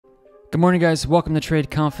Good morning, guys. Welcome to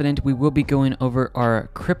Trade Confident. We will be going over our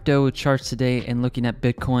crypto charts today and looking at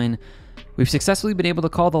Bitcoin. We've successfully been able to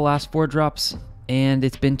call the last 4 drops, and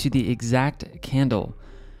it's been to the exact candle.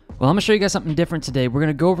 Well, I'm going to show you guys something different today. We're going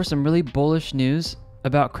to go over some really bullish news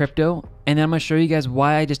about crypto, and then I'm going to show you guys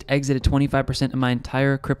why I just exited 25% of my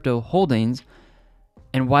entire crypto holdings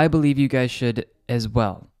and why I believe you guys should as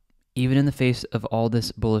well, even in the face of all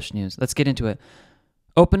this bullish news. Let's get into it.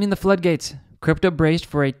 Opening the floodgates. Crypto braced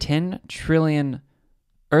for a 10 trillion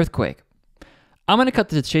earthquake. I'm going to cut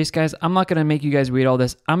to the chase, guys. I'm not going to make you guys read all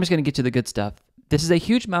this. I'm just going to get to the good stuff. This is a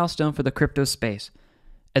huge milestone for the crypto space,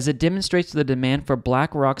 as it demonstrates the demand for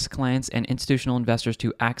BlackRock's clients and institutional investors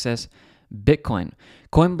to access Bitcoin.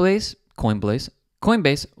 Coinbase,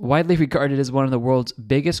 widely regarded as one of the world's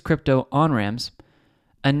biggest crypto on-ramps,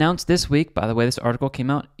 announced this week, by the way, this article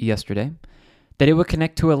came out yesterday, that it would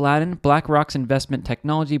connect to Aladdin, BlackRock's investment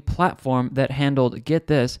technology platform that handled, get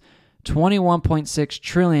this, $21.6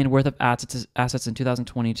 trillion worth of assets in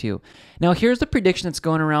 2022. Now, here's the prediction that's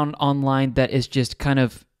going around online that is just kind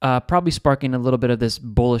of probably sparking a little bit of this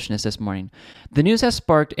bullishness this morning. The news has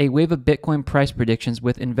sparked a wave of Bitcoin price predictions,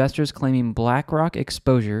 with investors claiming BlackRock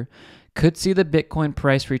exposure could see the Bitcoin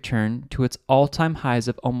price return to its all-time highs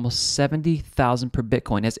of almost 70,000 per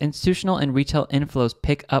Bitcoin. As institutional and retail inflows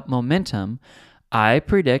pick up momentum, I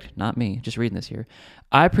predict, not me, just reading this here,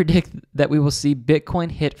 I predict that we will see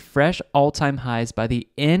Bitcoin hit fresh all-time highs by the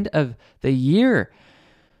end of the year.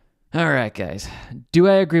 All right, guys. Do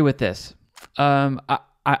I agree with this?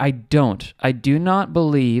 I don't. I do not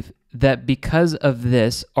believe that because of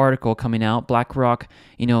this article coming out, BlackRock,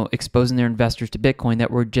 exposing their investors to Bitcoin,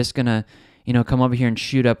 that we're just going to, come over here and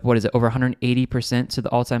shoot up, what is it, over 180% to the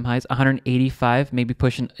all-time highs, 185, maybe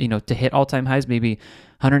pushing, to hit all-time highs, maybe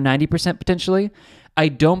 190% potentially. I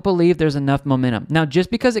don't believe there's enough momentum. Now,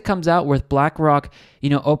 just because it comes out with BlackRock,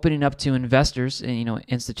 opening up to investors and,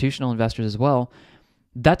 institutional investors as well,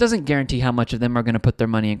 that doesn't guarantee how much of them are going to put their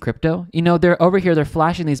money in crypto. They're over here, they're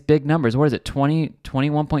flashing these big numbers. What is it,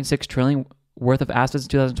 21.6 trillion worth of assets in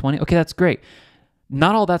 2020? Okay, that's great.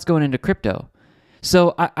 Not all that's going into crypto.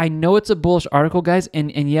 So I know it's a bullish article, guys,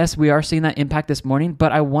 and yes, we are seeing that impact this morning,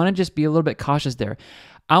 but I want to just be a little bit cautious there.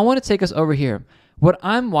 I want to take us over here. What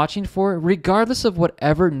I'm watching for, regardless of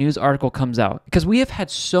whatever news article comes out, because we have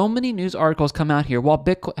had so many news articles come out here while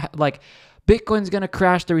Bitcoin's going to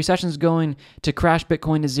crash, the recession's going to crash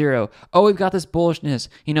Bitcoin to zero. Oh, we've got this bullishness.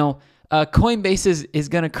 Coinbase is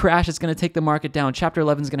going to crash. It's going to take the market down. Chapter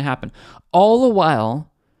 11 is going to happen. All the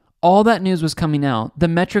while, all that news was coming out, the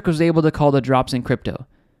metric was able to call the drops in crypto.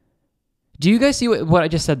 Do you guys see what I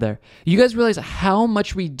just said there? You guys realize how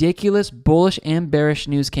much ridiculous, bullish, and bearish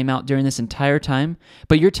news came out during this entire time?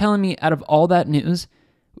 But you're telling me out of all that news,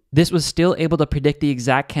 this was still able to predict the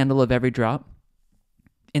exact candle of every drop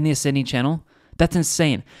in the ascending channel? That's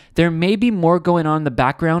insane. There may be more going on in the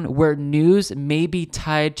background where news may be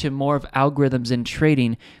tied to more of algorithms in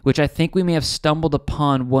trading, which I think we may have stumbled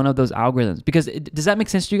upon one of those algorithms. Because does that make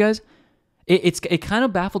sense to you guys? It kind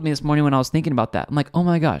of baffled me this morning when I was thinking about that. I'm like, oh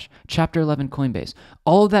my gosh, Chapter 11 Coinbase.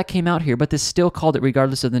 All of that came out here, but this still called it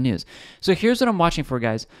regardless of the news. So here's what I'm watching for,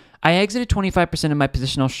 guys. I exited 25% of my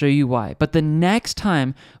position. I'll show you why. But the next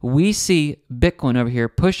time we see Bitcoin over here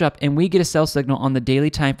push up and we get a sell signal on the daily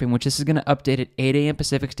time frame, which this is going to update at 8 a.m.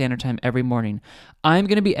 Pacific Standard Time every morning, I'm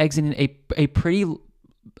going to be exiting a pretty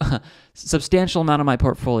substantial amount of my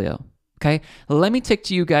portfolio. Okay, let me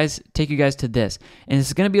take you guys to this. And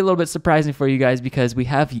it's going to be a little bit surprising for you guys because we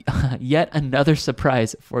have yet another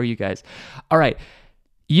surprise for you guys. All right,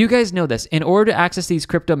 you guys know this. In order to access these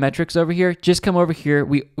crypto metrics over here, just come over here.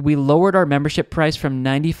 We lowered our membership price from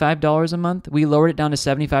 $95 a month. We lowered it down to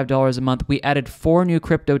 $75 a month. We added 4 new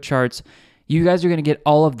crypto charts. You guys are going to get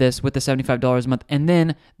all of this with the $75 a month. And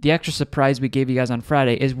then the extra surprise we gave you guys on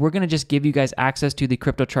Friday is we're going to just give you guys access to the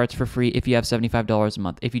crypto charts for free if you have $75 a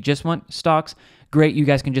month. If you just want stocks, great. You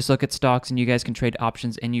guys can just look at stocks and you guys can trade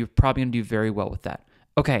options, and you're probably going to do very well with that.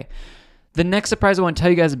 Okay. The next surprise I want to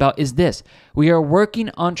tell you guys about is this. We are working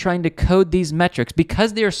on trying to code these metrics.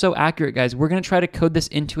 Because they are so accurate, guys, we're going to try to code this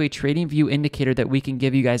into a TradingView indicator that we can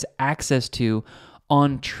give you guys access to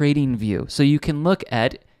on TradingView. So you can look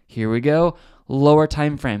at, here we go, lower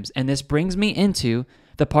time frames. And this brings me into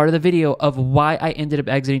the part of the video of why I ended up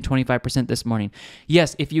exiting 25% this morning.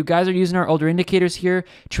 Yes, if you guys are using our older indicators here,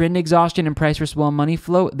 trend exhaustion and price versus well money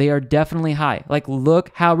flow, they are definitely high. Like,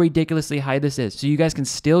 look how ridiculously high this is. So you guys can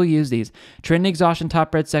still use these. Trend exhaustion,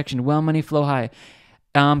 top red section, well money flow high.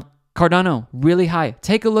 Cardano, really high.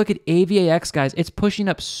 Take a look at AVAX, guys. It's pushing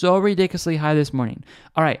up so ridiculously high this morning.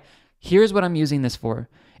 All right, here's what I'm using this for.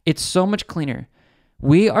 It's so much cleaner.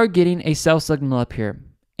 We are getting a sell signal up here.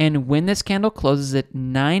 And when this candle closes at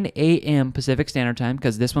 9 a.m. Pacific Standard Time,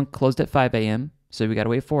 because this one closed at 5 a.m., so we got to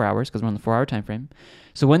wait 4 hours because we're on the 4-hour time frame.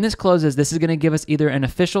 So when this closes, this is going to give us either an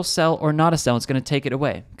official sell or not a sell. It's going to take it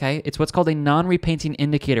away, okay? It's what's called a non-repainting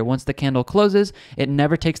indicator. Once the candle closes, it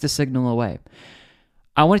never takes the signal away.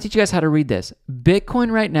 I want to teach you guys how to read this.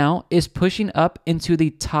 Bitcoin right now is pushing up into the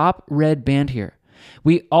top red band here.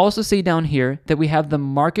 We also see down here that we have the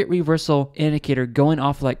market reversal indicator going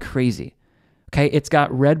off like crazy, okay? It's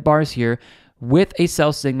got red bars here with a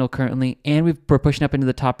sell signal currently, and we're pushing up into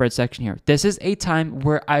the top red section here. This is a time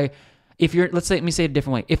where let me say it a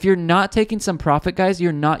different way. If you're not taking some profit, guys,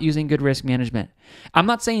 you're not using good risk management. I'm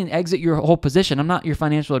not saying exit your whole position. I'm not your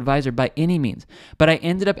financial advisor by any means, but I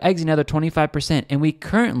ended up exiting another 25%. And we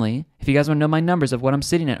currently, if you guys want to know my numbers of what I'm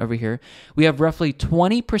sitting at over here, we have roughly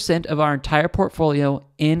 20% of our entire portfolio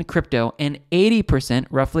in crypto, and 80%,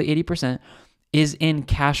 roughly 80%, is in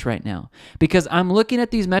cash right now, because I'm looking at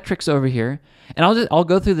these metrics over here, and I'll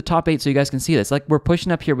go through the top 8 so you guys can see this. Like, we're pushing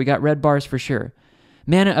up here. We got red bars for sure.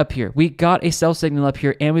 Mana up here. We got a sell signal up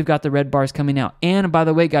here, and we've got the red bars coming out. And by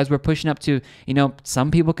the way, guys, we're pushing up to, some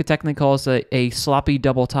people could technically call us a sloppy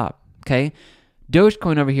double top, okay?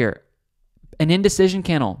 Dogecoin over here, an indecision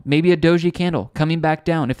candle, maybe a doji candle coming back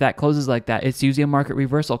down. If that closes like that, it's usually a market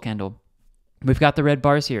reversal candle. We've got the red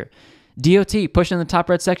bars here. DOT pushing in the top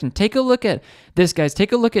red section. Take a look at this, guys.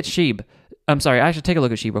 Take a look at SHIB. I'm sorry, I should take a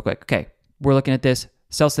look at SHIB real quick. Okay, we're looking at this.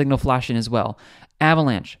 Sell signal flashing as well.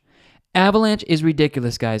 Avalanche. Avalanche is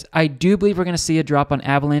ridiculous, guys. I do believe we're going to see a drop on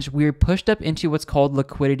Avalanche. We're pushed up into what's called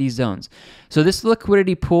liquidity zones. So this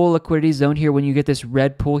liquidity pool, liquidity zone here, when you get this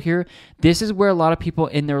red pool here, this is where a lot of people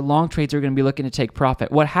in their long trades are going to be looking to take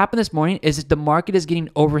profit. What happened this morning is that the market is getting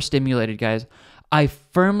overstimulated, guys. I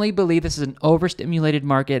firmly believe this is an overstimulated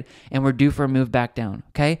market, and we're due for a move back down,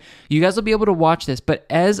 okay? You guys will be able to watch this, but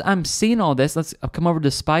as I'm seeing all this, I'll come over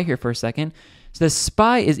to SPY here for a second. So the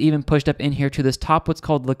SPY is even pushed up in here to this top, what's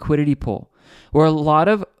called liquidity pool, where a lot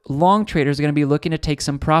of long traders are going to be looking to take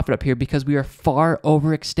some profit up here because we are far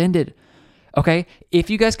overextended, okay? If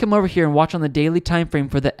you guys come over here and watch on the daily time frame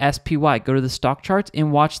for the SPY, go to the stock charts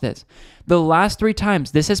and watch this. The last 3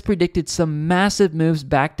 times, this has predicted some massive moves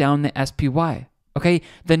back down the SPY. Okay,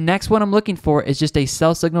 the next one I'm looking for is just a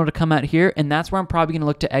sell signal to come out here, and that's where I'm probably going to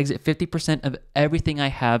look to exit 50% of everything I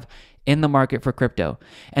have in the market for crypto.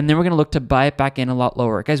 And then we're going to look to buy it back in a lot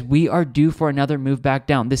lower. Guys, we are due for another move back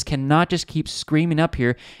down. This cannot just keep screaming up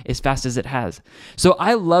here as fast as it has. So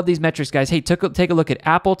I love these metrics, guys. Hey, take a look at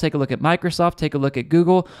Apple, take a look at Microsoft, take a look at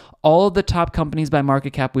Google. All of the top companies by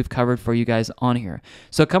market cap we've covered for you guys on here.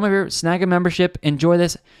 So come over here, snag a membership, enjoy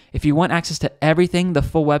this. If you want access to everything, the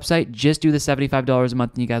full website, just do the $75 a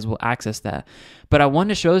month and you guys will access that. But I wanted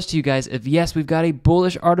to show this to you guys. If yes, we've got a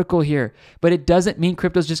bullish article here, but it doesn't mean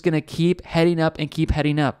crypto's just going to keep heading up and keep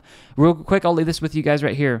heading up. Real quick, I'll leave this with you guys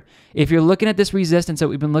right here. If you're looking at this resistance that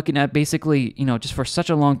we've been looking at basically, just for such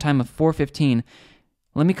a long time of 415,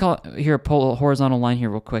 let me call it here, pull a horizontal line here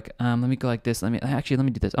real quick. Let me go like this. Let me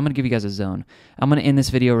do this. I'm going to give you guys a zone. I'm going to end this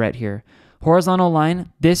video right here. Horizontal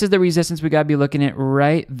line, this is the resistance we got to be looking at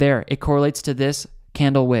right there. It correlates to this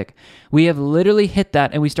candle wick. We have literally hit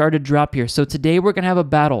that and we started to drop here. So today we're going to have a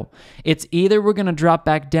battle. It's either we're going to drop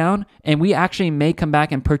back down and we actually may come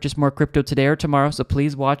back and purchase more crypto today or tomorrow. So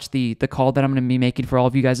please watch the call that I'm going to be making for all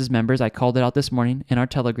of you guys as members. I called it out this morning in our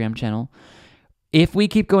Telegram channel. If we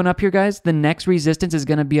keep going up here, guys, the next resistance is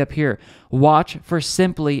going to be up here. Watch for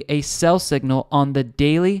simply a sell signal on the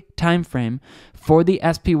daily time frame for the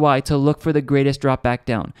SPY to look for the greatest drop back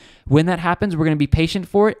down. When that happens, we're going to be patient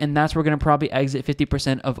for it, and that's where we're going to probably exit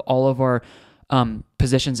 50% of all of our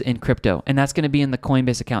positions in crypto. And that's going to be in the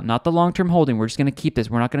Coinbase account, not the long-term holding. We're just going to keep this.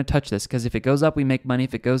 We're not going to touch this because if it goes up, we make money.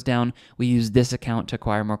 If it goes down, we use this account to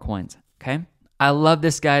acquire more coins, okay? I love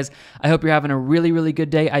this, guys. I hope you're having a really, really good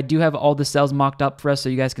day. I do have all the cells mocked up for us so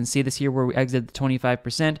you guys can see this here where we exited the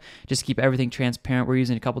 25%. Just keep everything transparent. We're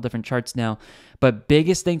using a couple different charts now. But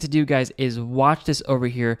biggest thing to do, guys, is watch this over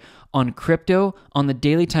here on crypto on the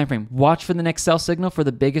daily time frame. Watch for the next sell signal for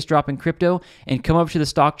the biggest drop in crypto and come over to the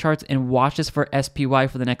stock charts and watch this for SPY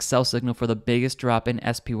for the next sell signal for the biggest drop in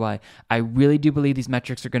SPY. I really do believe these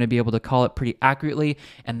metrics are going to be able to call it pretty accurately,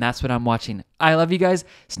 and that's what I'm watching. I love you guys.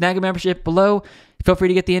 Snag a membership below. Feel free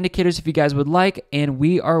to get the indicators if you guys would like, and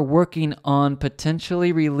we are working on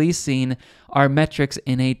potentially releasing our metrics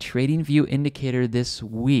in a TradingView indicator this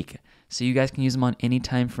week. So you guys can use them on any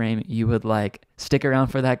time frame you would like. Stick around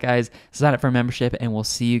for that, guys. Sign up for a membership, and we'll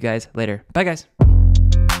see you guys later. Bye, guys.